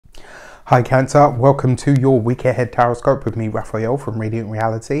Hi Cancer, welcome to your week ahead Taroscope with me, Raphael from Reydiant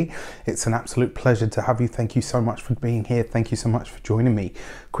Reality. It's an absolute pleasure to have you. Thank you so much for being here. Thank you so much for joining me.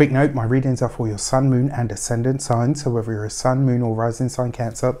 Quick note, my readings are for your sun, moon and ascendant signs. So whether you're a sun, moon or rising sign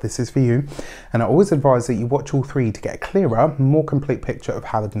Cancer, this is for you. And I always advise that you watch all three to get a clearer, more complete picture of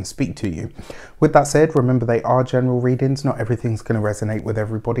how they can speak to you. With that said, remember they are general readings. Not everything's going to resonate with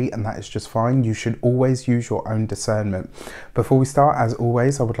everybody, and that is just fine. You should always use your own discernment. Before we start, as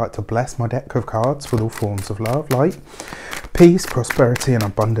always, I would like to bless my deck of cards with all forms of love, light, peace, prosperity and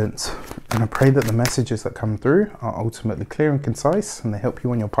abundance. And I pray that the messages that come through are ultimately clear and concise, and they help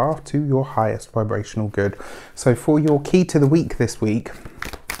you on your path to your highest vibrational good. So for your key to the week this week,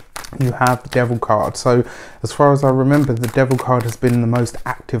 you have the Devil card. So as far as I remember, the Devil card has been the most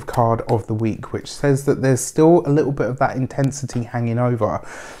active card of the week, which says that there's still a little bit of that intensity hanging over.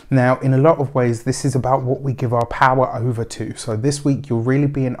 Now, in a lot of ways, this is about what we give our power over to. So this week, you're really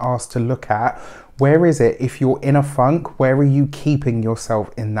being asked to look at, where is it, if you're in a funk, where are you keeping yourself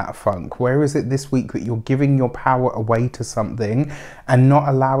in that funk? Where is it this week that you're giving your power away to something and not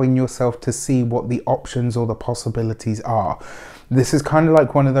allowing yourself to see what the options or the possibilities are? This is kind of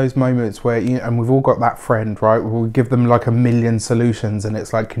like one of those moments where, and we've all got that friend, right? We'll give them like a million solutions and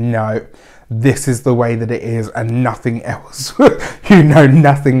it's like, no, this is the way that it is and nothing else.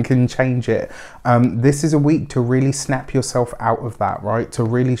 Nothing can change it. This is a week to really snap yourself out of that, right? To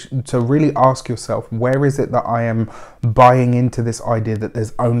really ask yourself, where is it that I am buying into this idea that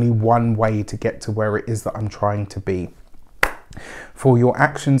there's only one way to get to where it is that I'm trying to be? For your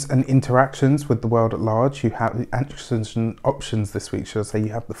actions and interactions with the world at large, you have actions and options this week, should I say. You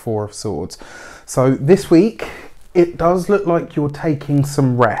have the Four of Swords. So this week, it does look like you're taking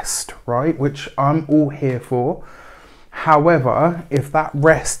some rest, right? Which I'm all here for. However, if that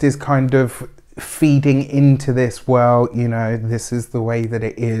rest is kind of feeding into this, well, this is the way that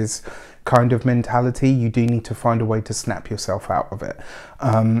it is kind of mentality, you do need to find a way to snap yourself out of it.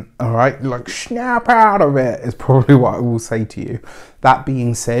 All right, like snap out of it is probably what I will say to you. That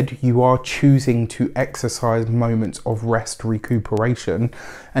being said, you are choosing to exercise moments of rest, recuperation,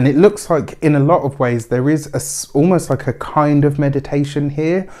 and it looks like in a lot of ways there is almost like a kind of meditation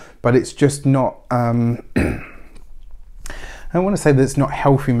here, but it's just not I don't want to say that it's not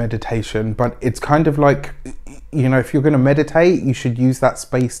healthy meditation, but it's kind of like, if you're going to meditate, you should use that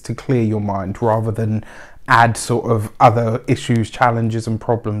space to clear your mind rather than add sort of other issues, challenges and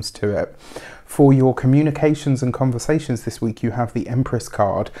problems to it. For your communications and conversations this week, you have the Empress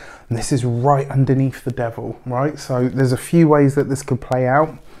card, and this is right underneath the Devil, right? So there's a few ways that this could play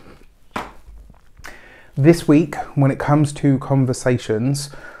out. This week, when it comes to conversations,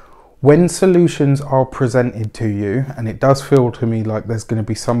 when solutions are presented to you, and it does feel to me like there's going to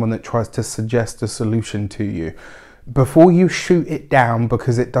be someone that tries to suggest a solution to you, before you shoot it down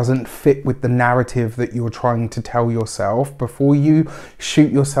because it doesn't fit with the narrative that you're trying to tell yourself, before you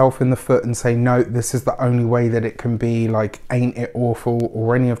shoot yourself in the foot and say, no, this is the only way that it can be, like, ain't it awful,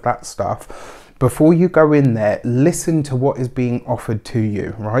 or any of that stuff, before you go in there, listen to what is being offered to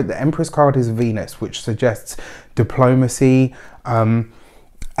you, right? The Empress card is Venus, which suggests diplomacy,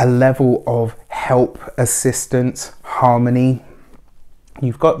 a level of help, assistance, harmony.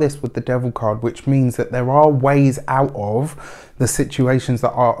 You've got this with the Devil card, which means that there are ways out of the situations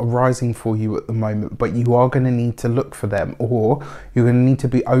that are arising for you at the moment, but you are going to need to look for them, or you're going to need to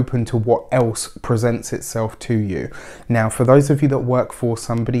be open to what else presents itself to you. Now, for those of you that work for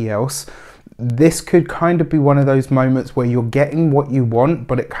somebody else, this could kind of be one of those moments where you're getting what you want,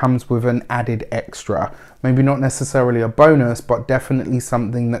 but it comes with an added extra. Maybe not necessarily a bonus, but definitely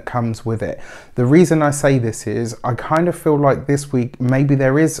something that comes with it. The reason I say this is I kind of feel like this week, maybe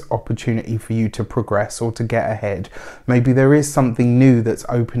there is opportunity for you to progress or to get ahead. Maybe there is something new that's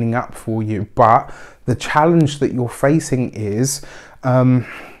opening up for you, but the challenge that you're facing is,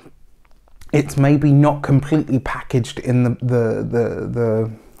 it's maybe not completely packaged in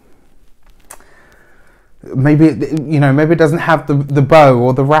maybe it doesn't have the bow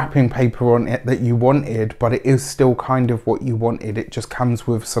or the wrapping paper on it that you wanted, but it is still kind of what you wanted. It just comes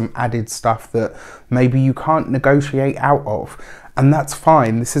with some added stuff that maybe you can't negotiate out of, and that's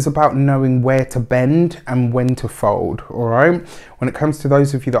fine. This is about knowing where to bend and when to fold, all right? When it comes to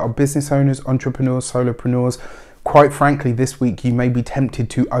those of you that are business owners, entrepreneurs, solopreneurs, quite frankly, this week you may be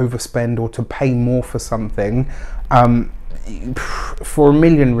tempted to overspend or to pay more for something, for a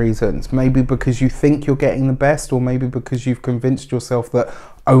million reasons. Maybe because you think you're getting the best, or maybe because you've convinced yourself that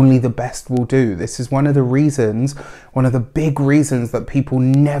only the best will do. This is one of the reasons, one of the big reasons that people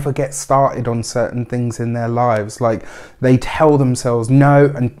never get started on certain things in their lives. Like, they tell themselves,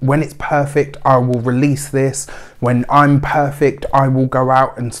 no, and when it's perfect, I will release this. When I'm perfect, I will go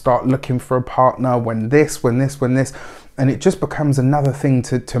out and start looking for a partner. When this. And it just becomes another thing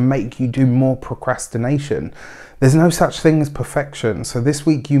to make you do more procrastination. There's no such thing as perfection. So this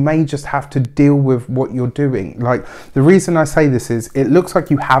week you may just have to deal with what you're doing. Like, the reason I say this is it looks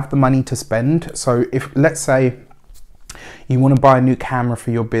like you have the money to spend. So if, let's say, you want to buy a new camera for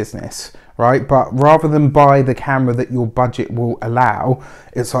your business, right? But rather than buy the camera that your budget will allow,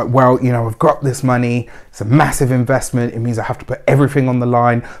 it's like, well, you know, I've got this money, it's a massive investment, it means I have to put everything on the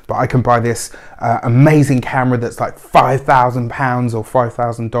line, but I can buy this amazing camera that's like £5,000 or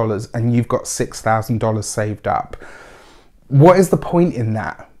 $5,000, and you've got $6,000 saved up. What is the point in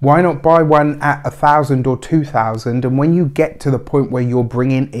that? Why not buy one at 1,000 or 2,000, and when you get to the point where you're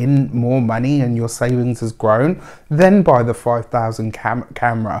bringing in more money and your savings has grown, then buy the 5,000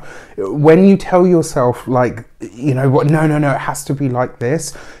 camera. When you tell yourself, like, you know what, no, it has to be like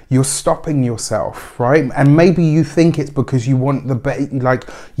this, you're stopping yourself, right? And maybe you think it's because you want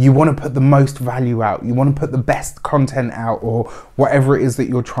you want to put the most value out, you want to put the best content out, or whatever it is that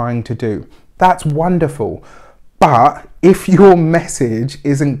you're trying to do. That's wonderful. But if your message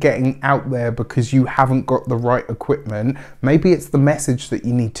isn't getting out there because you haven't got the right equipment, maybe it's the message that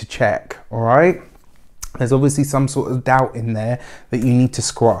you need to check, all right? There's obviously some sort of doubt in there that you need to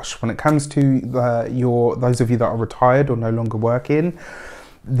squash. When it comes to those of you that are retired or no longer working,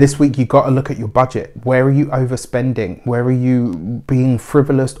 this week you've got to look at your budget. Where are you overspending? Where are you being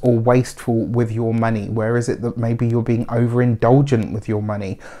frivolous or wasteful with your money? Where is it that maybe you're being overindulgent with your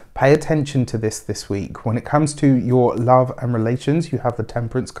money? Pay attention to this week. When it comes to your love and relations, you have the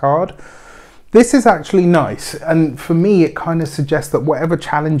Temperance card. This is actually nice, and for me it kind of suggests that whatever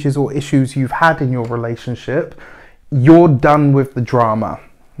challenges or issues you've had in your relationship, you're done with the drama.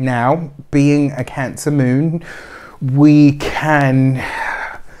 Now, being a Cancer moon, we can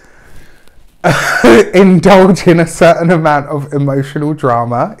indulge in a certain amount of emotional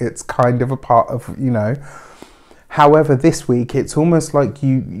drama. It's kind of a part of, you know. However, this week it's almost like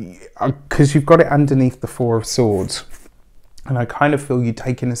because you've got it underneath the Four of Swords, and I kind of feel you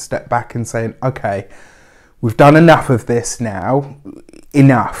taking a step back and saying, okay, we've done enough of this now,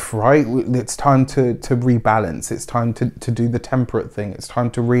 enough, right? It's time to rebalance. It's time to do the temperate thing. It's time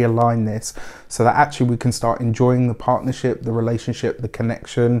to realign this so that actually we can start enjoying the partnership, the relationship, the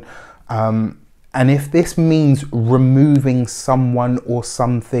connection. And if this means removing someone or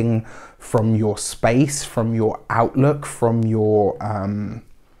something from your space, from your outlook, from your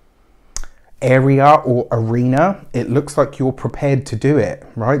area or arena, it looks like you're prepared to do it,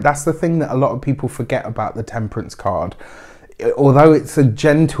 right? That's the thing that a lot of people forget about the Temperance card. Although it's a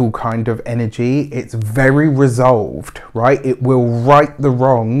gentle kind of energy, it's very resolved, right? It will right the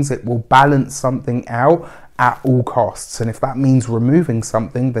wrongs, it will balance something out at all costs. And if that means removing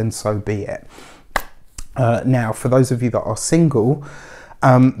something, then so be it. Now, for those of you that are single,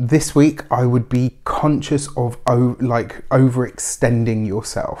 this week I would be conscious of overextending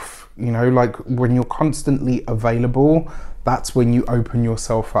yourself. You know, like when you're constantly available, that's when you open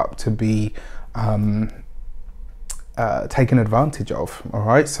yourself up to be taken advantage of. All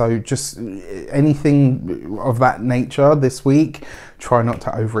right, so just anything of that nature this week, try not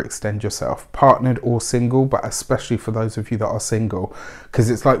to overextend yourself, partnered or single, but especially for those of you that are single, because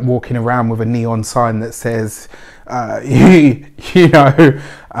it's like walking around with a neon sign that says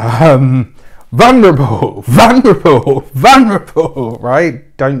vulnerable,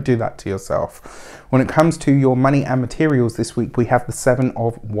 right? Don't do that to yourself. When it comes to your money and materials this week, we have the Seven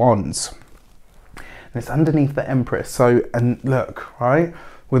of Wands. And it's underneath the Empress. So, and look, right,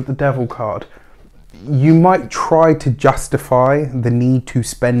 with the Devil card, you might try to justify the need to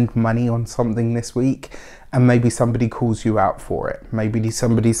spend money on something this week, and maybe somebody calls you out for it. Maybe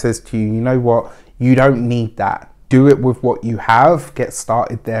somebody says to you, you know what, you don't need that. Do it with what you have, get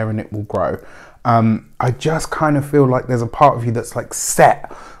started there and it will grow. I just kind of feel like there's a part of you that's like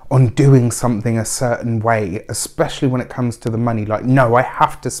set on doing something a certain way, especially when it comes to the money. Like, no, I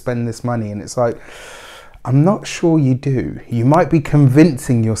have to spend this money. And it's like, I'm not sure you do. You might be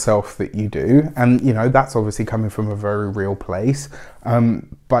convincing yourself that you do. And, you know, that's obviously coming from a very real place.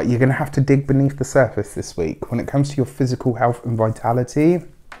 But you're going to have to dig beneath the surface this week. When it comes to your physical health and vitality,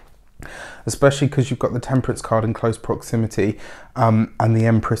 especially because you've got the Temperance card in close proximity and the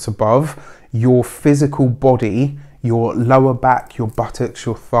Empress above, your physical body, your lower back, your buttocks,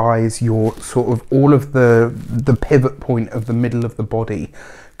 your thighs, your sort of all of the pivot point of the middle of the body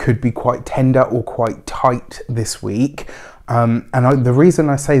could be quite tender or quite tight this week. The reason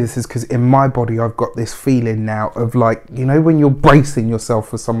I say this is because in my body I've got this feeling now of like, you know, when you're bracing yourself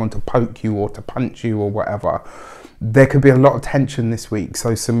for someone to poke you or to punch you or whatever, there could be a lot of tension this week.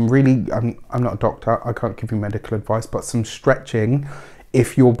 So some really, I'm not a doctor, I can't give you medical advice, but some stretching,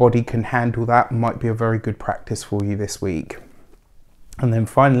 if your body can handle that, might be a very good practice for you this week. And then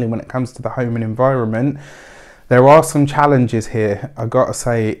finally, when it comes to the home and environment, there are some challenges here. I gotta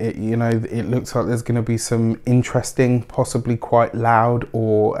say, it looks like there's gonna be some interesting, possibly quite loud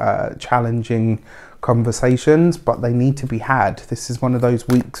or challenging conversations, but they need to be had. This is one of those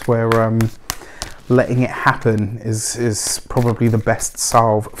weeks where letting it happen is probably the best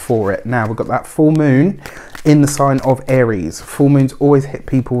salve for it. Now, we've got that full moon in the sign of Aries. Full moons always hit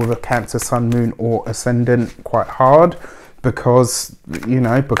people with a Cancer, Sun, Moon or Ascendant quite hard because you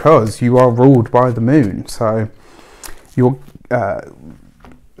are ruled by the moon. So your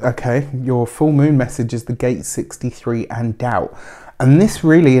full moon message is the gate 63 and doubt. And this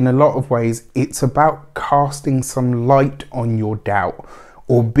really, in a lot of ways, it's about casting some light on your doubt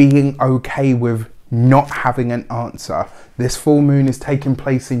or being okay with not having an answer. This full moon is taking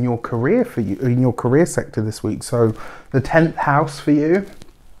place in your career for you, in your career sector this week. So the 10th house for you,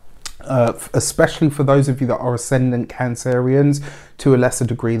 especially for those of you that are ascendant Cancerians, to a lesser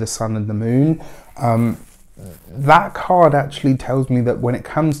degree the sun and the moon. That card actually tells me that when it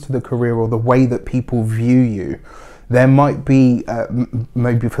comes to the career or the way that people view you, there might be,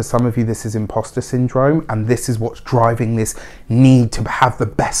 maybe for some of you, this is imposter syndrome, and this is what's driving this need to have the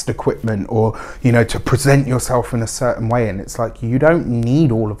best equipment or, to present yourself in a certain way. And it's like, you don't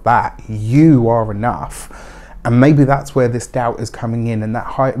need all of that. You are enough. And maybe that's where this doubt is coming in, and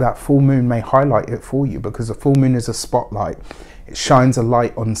that full moon may highlight it for you, because a full moon is a spotlight. It shines a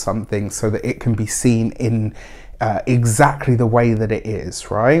light on something so that it can be seen in exactly the way that it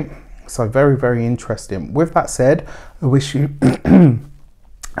is, right? So very, very interesting. With that said, I wish you an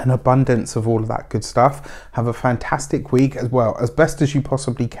abundance of all of that good stuff. Have a fantastic week as well, as best as you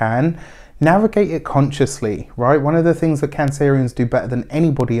possibly can. Navigate it consciously, right? One of the things that Cancerians do better than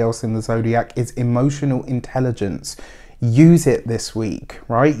anybody else in the zodiac is emotional intelligence. Use it this week,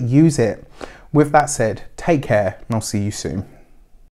 right? Use it. With that said, take care, and I'll see you soon.